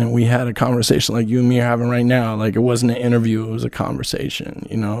morning, and we had a conversation like you and me are having right now. Like, it wasn't an interview, it was a conversation.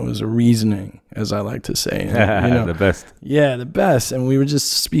 It was a reasoning, as I like to say. And, the best. Yeah, the best. And we were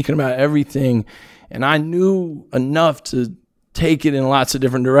just speaking about everything. And I knew enough to take it in lots of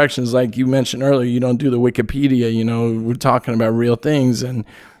different directions. Like you mentioned earlier, you don't do the Wikipedia, we're talking about real things. And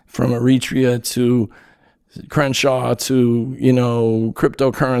from Eritrea to Crenshaw to,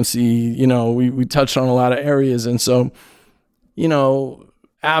 cryptocurrency, we touched on a lot of areas. And so,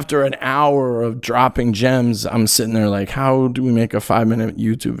 after an hour of dropping gems, I'm sitting there like, how do we make a 5-minute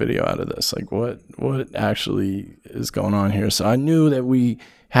YouTube video out of this? Like, what actually is going on here? So I knew that we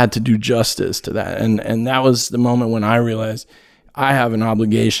had to do justice to that. And that was the moment when I realized I have an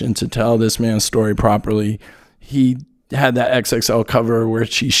obligation to tell this man's story properly. He had that XXL cover where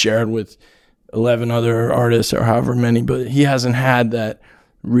she shared with 11 other artists or however many, but he hasn't had that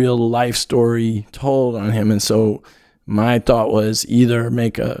real life story told on him. And so my thought was either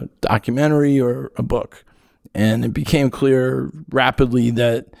make a documentary or a book. And it became clear rapidly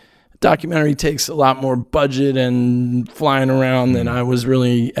that documentary takes a lot more budget and flying around than I was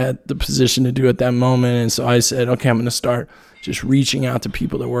really at the position to do at that moment. And so I said, okay, I'm going to start just reaching out to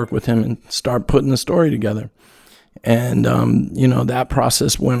people that work with him and start putting the story together. And, that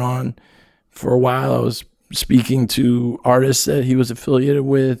process went on for a while. I was speaking to artists that he was affiliated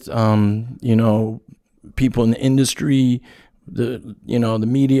with, people in the industry, the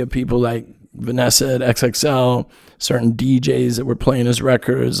media, people like Vanessa at XXL, certain DJs that were playing his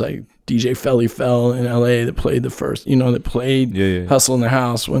records, like DJ Felly Fell in LA that played the first, that played Hussle in the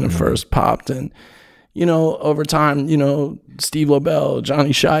House when it first popped. And, over time, Steve Lobel,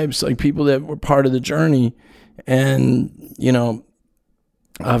 Johnny Shipes, like people that were part of the journey. And,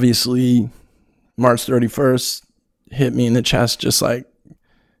 obviously March 31st hit me in the chest just like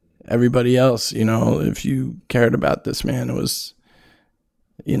everybody else. If you cared about this man, it was,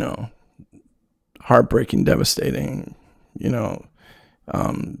 heartbreaking, devastating,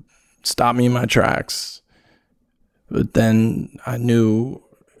 stopped me in my tracks. But then I knew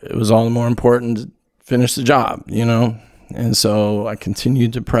it was all the more important to finish the job, and so I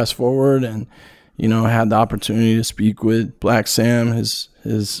continued to press forward and, I had the opportunity to speak with Black Sam,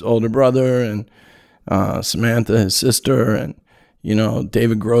 his older brother, and Samantha, his sister, and,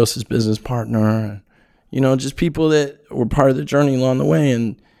 David Gross, his business partner, and, just people that were part of the journey along the way.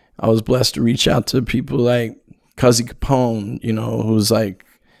 And I was blessed to reach out to people like Cuzzy Capone, who's like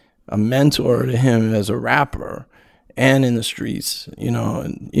a mentor to him as a rapper and in the streets,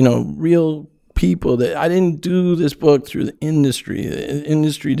 and, real people that I didn't do this book through the industry. The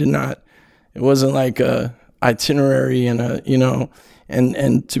industry did not, it wasn't like a itinerary and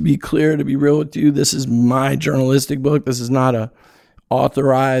and to be clear, to be real with you, this is my journalistic book. This is not a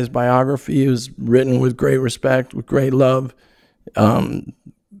authorized biography. It was written with great respect, with great love. The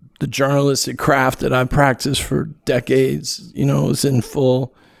journalistic craft that I've practiced for decades, is in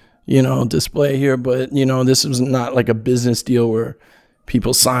full, display here. But, this was not like a business deal where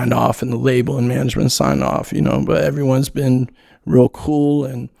people signed off and the label and management signed off, but everyone's been real cool.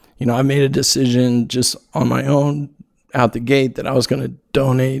 And, I made a decision just on my own out the gate that I was going to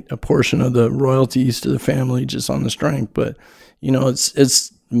donate a portion of the royalties to the family just on the strength. But,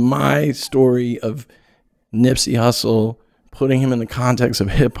 it's my story of Nipsey Hussle, putting him in the context of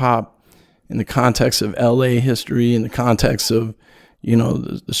hip hop, in the context of LA history, in the context of,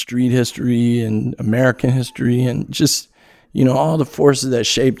 the street history and American history, and just, all the forces that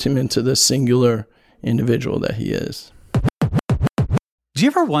shaped him into the singular individual that he is. Do you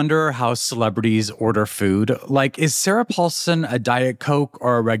ever wonder how celebrities order food? Like, is Sarah Paulson a Diet Coke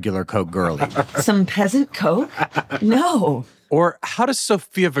or a regular Coke girlie? Some peasant Coke? No. Or how does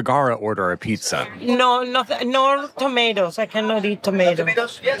Sofia Vergara order a pizza? No, nothing. No tomatoes. I cannot eat tomatoes.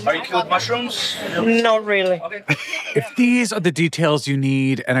 Tomatoes? Yes. Are you cool with mushrooms? Not really. Okay. If these are the details you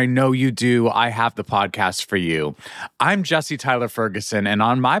need, and I know you do, I have the podcast for you. I'm Jesse Tyler Ferguson, and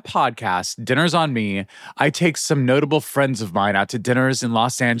on my podcast, Dinners on Me, I take some notable friends of mine out to dinners in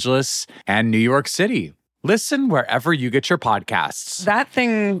Los Angeles and New York City. Listen wherever you get your podcasts. That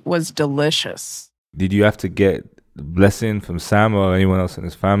thing was delicious. Did you have to get blessing from Sam or anyone else in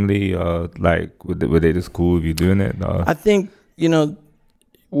his family, or like were they just cool with you doing it? Or? I think,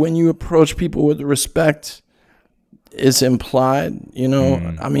 when you approach people with respect, it's implied,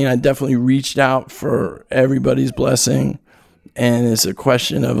 I mean, I definitely reached out for everybody's blessing, and it's a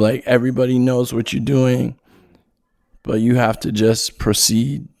question of like, everybody knows what you're doing, but you have to just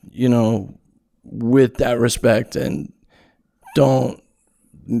proceed, with that respect, and don't,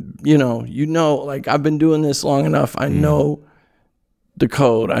 like, I've been doing this long enough. I know the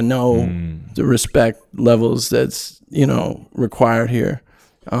code. I know the respect levels that's, required here.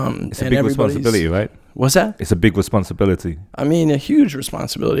 It's a big responsibility, right? What's that? It's a big responsibility. I mean, a huge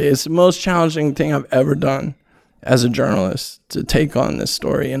responsibility. It's the most challenging thing I've ever done as a journalist, to take on this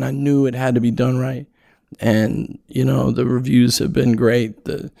story. And I knew it had to be done right. And, the reviews have been great.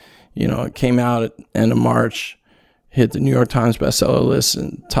 It came out at end of March, hit the New York Times bestseller list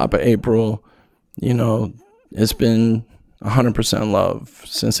in top of April. It's been 100% love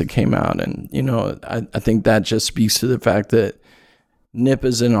since it came out. And, I think that just speaks to the fact that Nip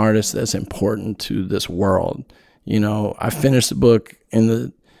is an artist that's important to this world. I finished the book in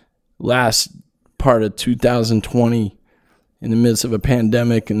the last part of 2020, in the midst of a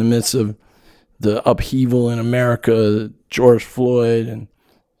pandemic, in the midst of the upheaval in America, George Floyd, and,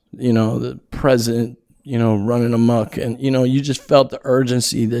 the president, running amok. And, you just felt the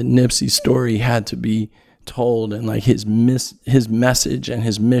urgency that Nipsey's story had to be told, and like his message and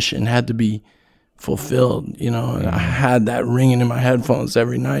his mission had to be fulfilled, and I had that ringing in my headphones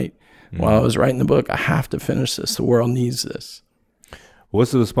every night while I was writing the book. I have to finish this. The world needs this.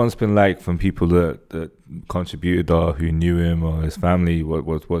 What's the response been like from people that contributed or who knew him or his family?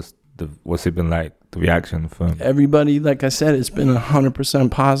 What's it been like, the reaction from everybody? Like I said, it's been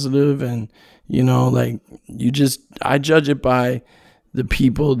 100% positive, and I judge it by the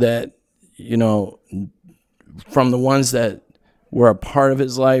people that, from the ones that were a part of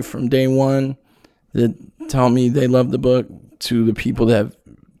his life from day one, that tell me they love the book, to the people that have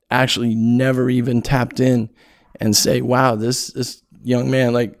actually never even tapped in and say, wow, this young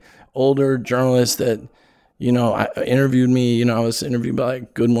man, like older journalists that, interviewed me, I was interviewed by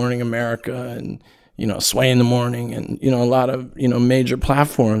like Good Morning America and, Sway in the Morning and, a lot of, major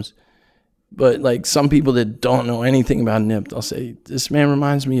platforms. But like some people that don't know anything about Nip, they'll say, this man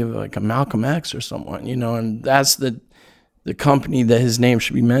reminds me of like a Malcolm X or someone, and that's the company that his name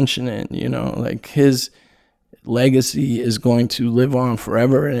should be mentioned in, like his legacy is going to live on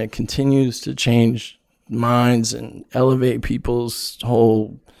forever, and it continues to change minds and elevate people's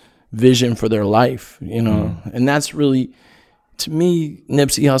whole vision for their life, and that's really, to me,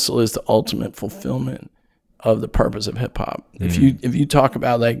 Nipsey Hussle is the ultimate fulfillment of the purpose of hip hop. If you talk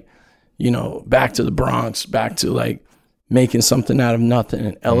about like, back to the Bronx, back to like making something out of nothing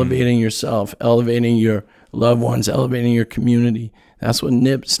and elevating yourself, elevating your loved ones, elevating your community. That's what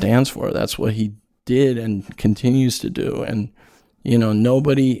Nip stands for. That's what he did and continues to do. And,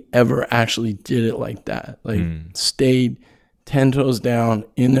 nobody ever actually did it like that. Like stayed 10 toes down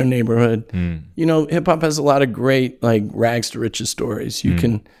in their neighborhood. Hip hop has a lot of great like rags to riches stories. You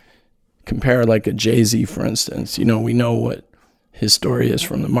can compare like a Jay-Z, for instance. We know what his story is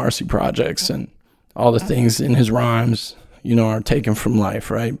from the Marcy Projects, and all the things in his rhymes, are taken from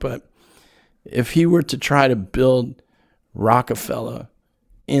life, right? But if he were to try to build Rockefeller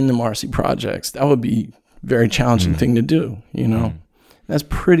in the Marcy Projects, that would be a very challenging thing to do, That's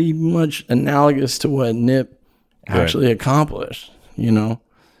pretty much analogous to what Nip actually accomplished,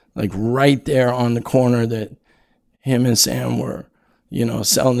 like right there on the corner that him and Sam were,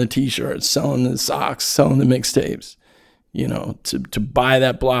 selling the T-shirts, selling the socks, selling the mixtapes, to buy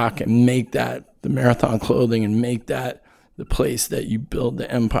that block and make that the Marathon Clothing and make that the place that you build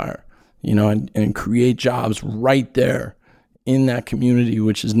the empire. And create jobs right there in that community,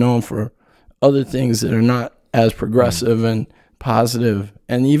 which is known for other things that are not as progressive and positive,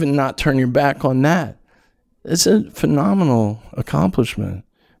 and even not turn your back on that. It's a phenomenal accomplishment.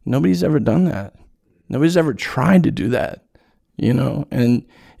 Nobody's ever done that. Nobody's ever tried to do that, and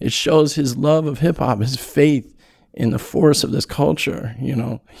it shows his love of hip hop, his faith in the force of this culture.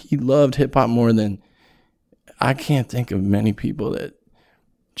 He loved hip hop more than, I can't think of many people that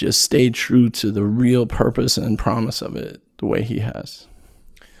just stayed true to the real purpose and promise of it the way he has.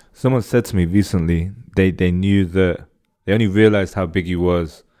 Someone said to me recently, they knew that, they only realized how big he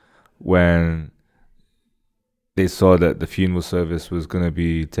was when they saw that the funeral service was going to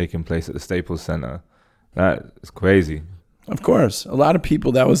be taking place at the Staples Center. That is crazy. Of course. A lot of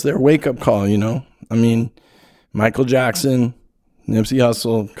people, that was their wake-up call, I mean, Michael Jackson, Nipsey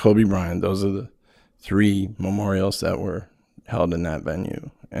Hussle, Kobe Bryant, those are the three memorials that were held in that venue.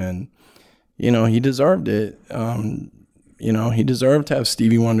 And, you know, he deserved it. You know, he deserved to have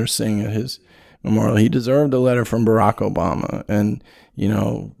Stevie Wonder sing at his memorial. He deserved a letter from Barack Obama. And, you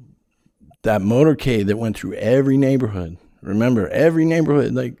know, that motorcade that went through every neighborhood. Remember, every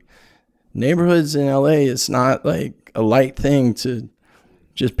neighborhood, like neighborhoods in LA, it's not like a light thing to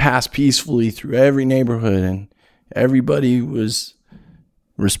just pass peacefully through every neighborhood. And everybody was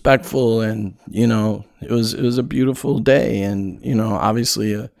respectful, and, you know, it was a beautiful day, and, you know,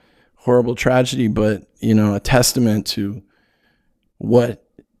 obviously a horrible tragedy, but, you know, a testament to what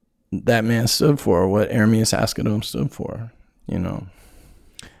that man stood for, what Ermias Asghedom stood for, you know.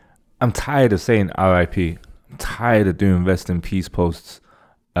 I'm tired of saying RIP. I'm tired of doing rest in peace posts.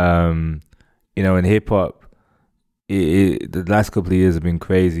 You know, in hip hop, the last couple of years have been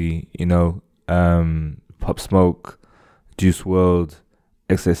crazy. You know, Pop Smoke, Juice WRLD,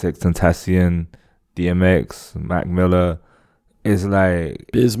 XXXTentacion, DMX, Mac Miller. It's like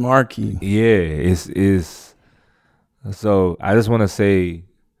Biz Markie. Yeah, it's. So I just want to say,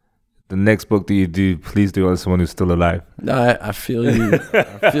 the next book that you do, please do it on someone who's still alive. I feel you.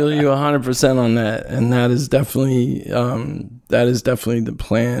 I feel you 100% on that, and that is definitely the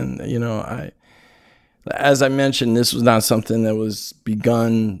plan. You know, as I mentioned, this was not something that was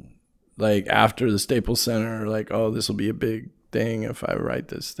begun like after the Staples Center. Like, oh, this will be a big thing if I write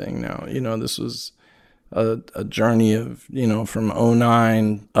this thing now. You know, this was a journey of, you know, from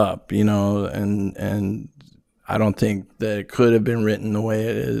 2009 up. You know, and I don't think that it could have been written the way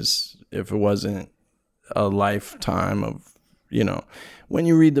it is if it wasn't a lifetime of, you know, when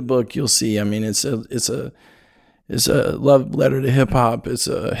you read the book, you'll see, I mean, it's a love letter to hip hop. It's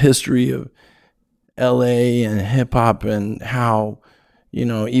a history of LA and hip hop, and how, you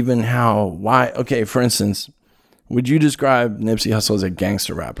know, okay, for instance, would you describe Nipsey Hussle as a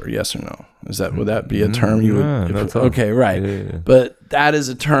gangster rapper? Yes or no? Would that be a term you would? Okay, right. Yeah. But that is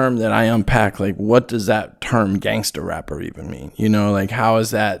a term that I unpack. Like, what does that term gangster rapper even mean? You know, like, how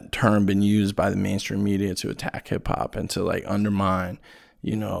has that term been used by the mainstream media to attack hip hop and to like undermine,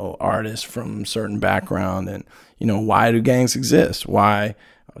 you know, artists from certain background? And, you know, why do gangs exist? Why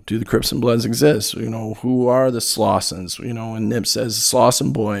do the Crips and Bloods exist? You know, who are the Slossons? You know, when Nip says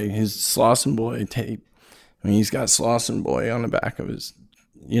Slosson Boy, his Slosson Boy tape, I mean, he's got Slosson Boy on the back of his,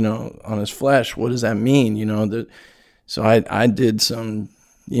 you know, on his flesh. What does that mean? You know, so I did some,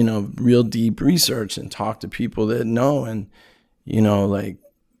 you know, real deep research and talked to people that know. And, you know, like,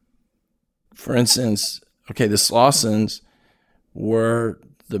 for instance, okay, the Slossons were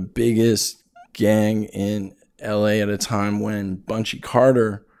the biggest gang in LA at a time when Bunchy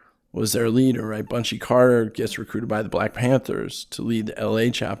Carter was their leader, right? Bunchy Carter gets recruited by the Black Panthers to lead the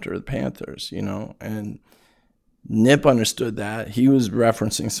LA chapter of the Panthers, you know, and Nip understood that. He was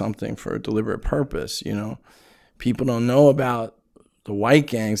referencing something for a deliberate purpose, you know. People don't know about the white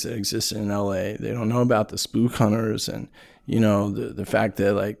gangs that existed in LA. They don't know about the spook hunters, and, you know, the fact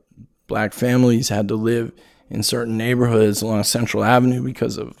that like black families had to live in certain neighborhoods along Central Avenue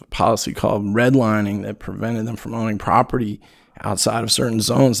because of a policy called redlining that prevented them from owning property outside of certain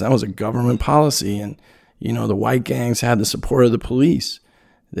zones. That was a government policy. And, you know, the white gangs had the support of the police.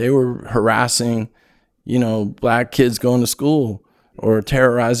 They were harassing, you know, black kids going to school, or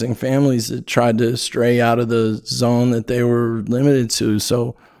terrorizing families that tried to stray out of the zone that they were limited to.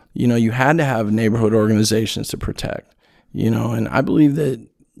 So, you know, you had to have neighborhood organizations to protect, you know, and I believe that,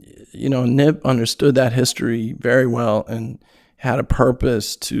 you know, Nip understood that history very well and had a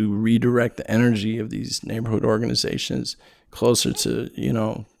purpose to redirect the energy of these neighborhood organizations closer to, you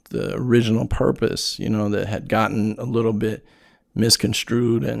know, the original purpose, you know, that had gotten a little bit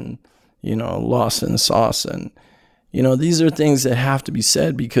misconstrued and, you know, lost in the sauce. And, you know, these are things that have to be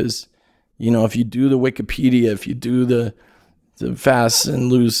said because, you know, if you do the Wikipedia, if you do the fast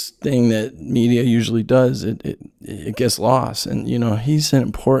and loose thing that media usually does, it gets lost. And, you know, he's an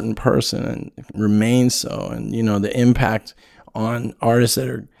important person and remains so. And, you know, the impact on artists that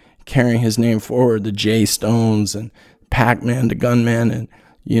are carrying his name forward, the Jay Stones and Pac-Man, the Gunman, and,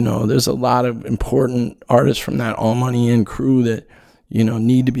 you know, there's a lot of important artists from that All Money In crew that, you know,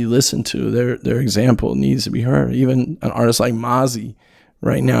 need to be listened to. Their example needs to be heard. Even an artist like Mozzie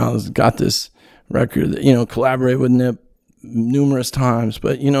right now has got this record that, you know, collaborated with Nip numerous times.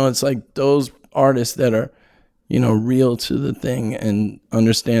 But, you know, it's like those artists that are, you know, real to the thing and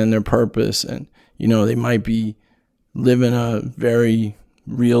understand their purpose. And, you know, they might be living a very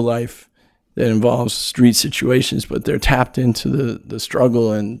real life that involves street situations, but they're tapped into the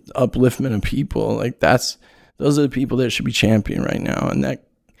struggle and upliftment of people. Like those are the people that should be championed right now. And that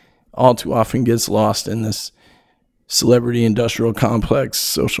all too often gets lost in this celebrity industrial complex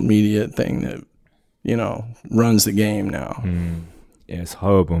social media thing that, you know, runs the game now. Yeah, it's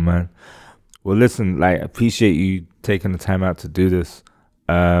horrible, man. Well, listen, like, appreciate you taking the time out to do this.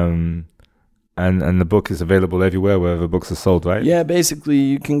 And the book is available everywhere, wherever books are sold, right? Yeah, basically,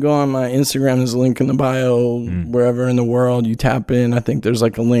 you can go on my Instagram. There's a link in the bio. Wherever in the world you tap in, I think there's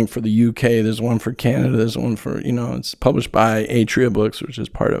like a link for the UK. There's one for Canada. There's one for, it's published by Atria Books, which is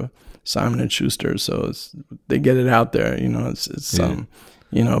part of Simon & Schuster. So they get it out there,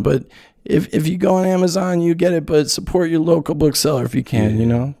 but if you go on Amazon, you get it, but support your local bookseller if you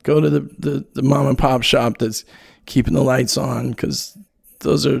can, Go to the mom and pop shop that's keeping the lights on, because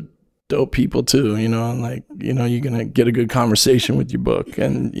those are dope people too, and you're going to get a good conversation with your book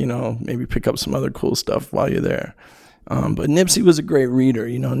and, maybe pick up some other cool stuff while you're there. But Nipsey was a great reader.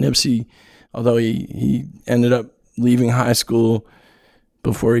 Nipsey, although he ended up leaving high school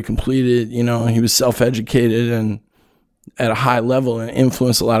before he completed, he was self-educated and at a high level and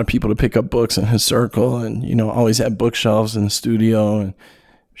influenced a lot of people to pick up books in his circle, and, always had bookshelves in the studio and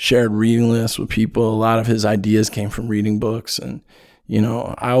shared reading lists with people. A lot of his ideas came from reading books. And,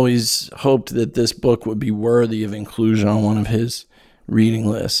 I always hoped that this book would be worthy of inclusion on one of his reading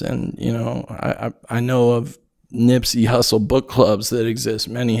lists. And, I know of Nipsey Hussle book clubs that exist.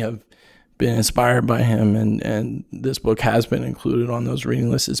 Many have been inspired by him, and this book has been included on those reading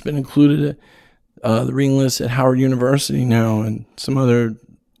lists. It's been included at the reading list at Howard University now, and some other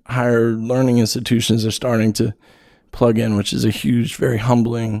higher learning institutions are starting to plug in, which is a huge, very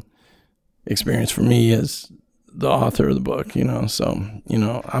humbling experience for me as the author of the book, So,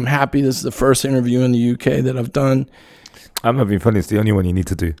 I'm happy this is the first interview in the UK that I've done. I'm not being funny. It's the only one you need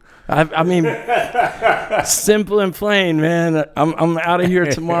to do. I mean, simple and plain, man. I'm out of here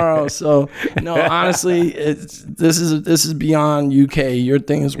tomorrow. So no, honestly, this is beyond UK. Your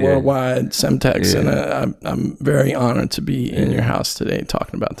thing is worldwide, Semtex, and I'm very honored to be in your house today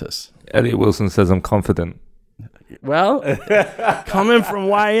talking about this. Elliot Wilson says I'm confident. Well, coming from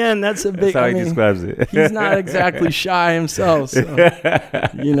YN, that's a big. That's how he describes it. He's not exactly shy himself, so,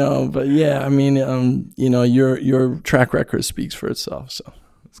 But yeah, I mean, your track record speaks for itself. So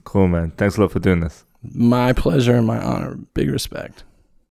it's cool, man. Thanks a lot for doing this. My pleasure and my honor. Big respect.